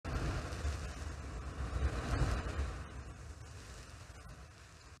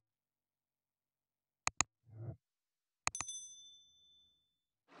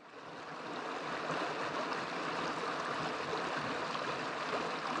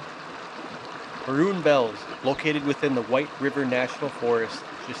Maroon Bells, located within the White River National Forest,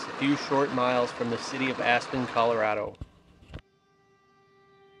 just a few short miles from the city of Aspen, Colorado.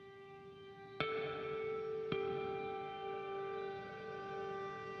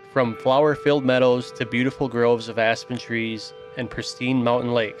 From flower-filled meadows to beautiful groves of aspen trees and pristine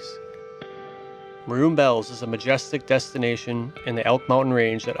mountain lakes, Maroon Bells is a majestic destination in the Elk Mountain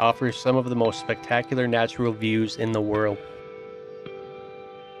Range that offers some of the most spectacular natural views in the world.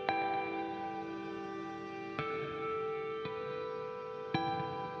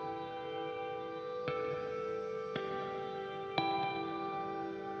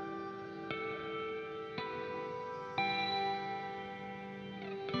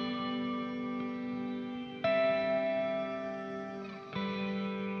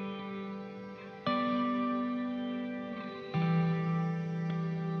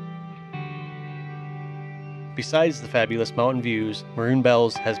 Besides the fabulous mountain views, Maroon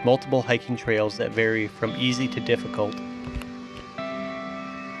Bells has multiple hiking trails that vary from easy to difficult.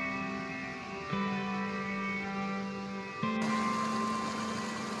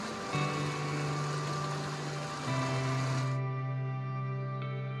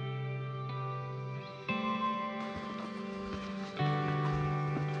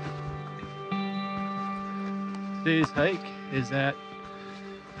 Today's hike is at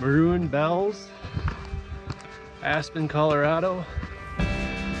Maroon Bells Aspen, Colorado.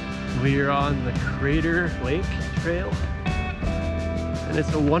 We are on the Crater Lake Trail, and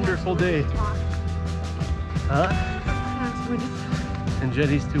it's a wonderful day. Huh? And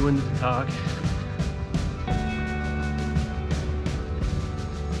Jetty's too winded to talk.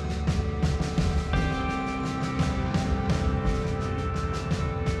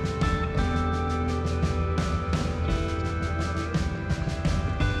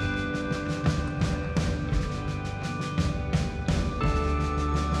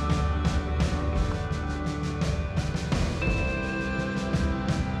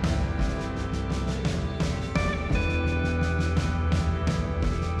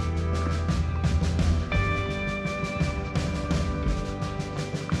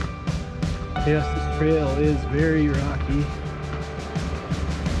 Yes, this trail is very rocky.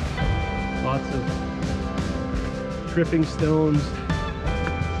 Lots of tripping stones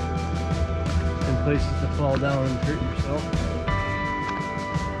and places to fall down and hurt yourself.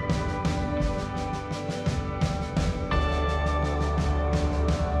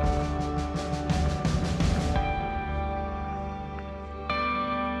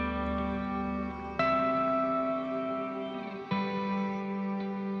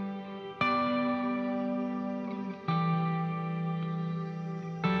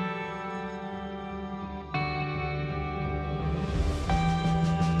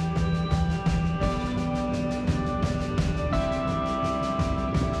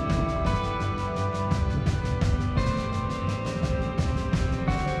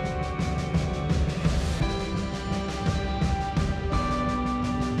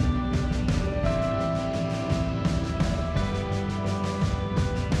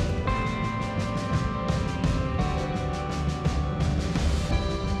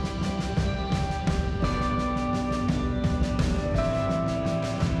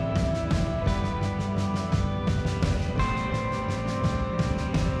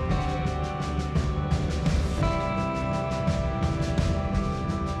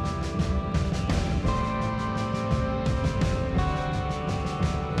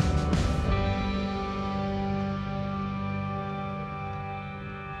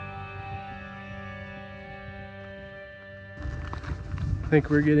 I think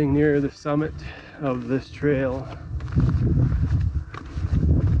we're getting near the summit of this trail.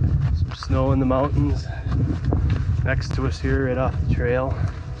 Some snow in the mountains next to us here right off the trail.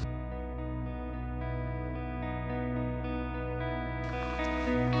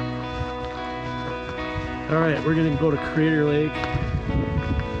 Alright, we're gonna go to Crater Lake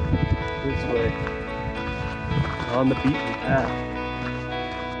this way on the beaten path.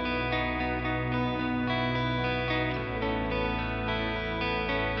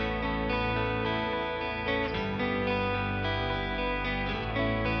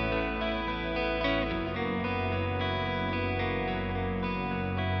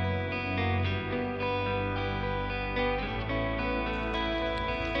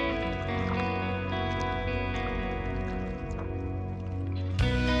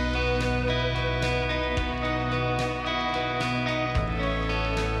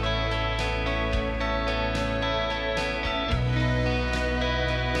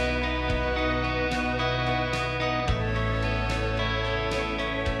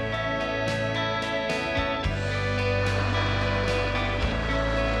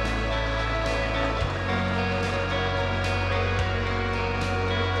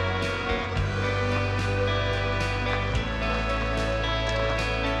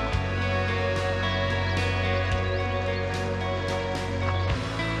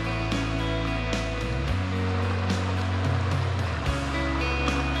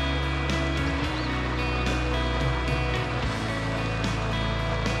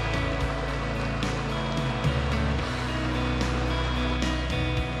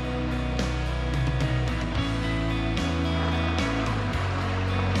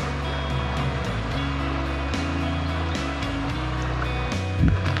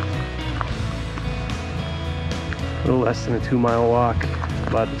 less than a 2-mile walk,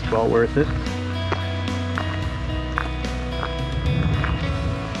 but it's well worth it.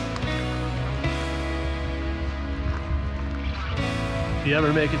 If you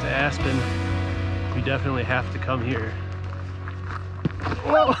ever make it to Aspen, you definitely have to come here.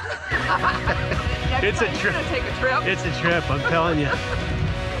 Whoa! It's a trip. Take a trip. It's a trip, I'm telling you.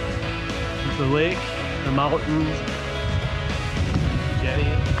 The lake, the mountains,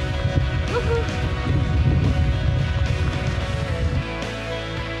 Jenny.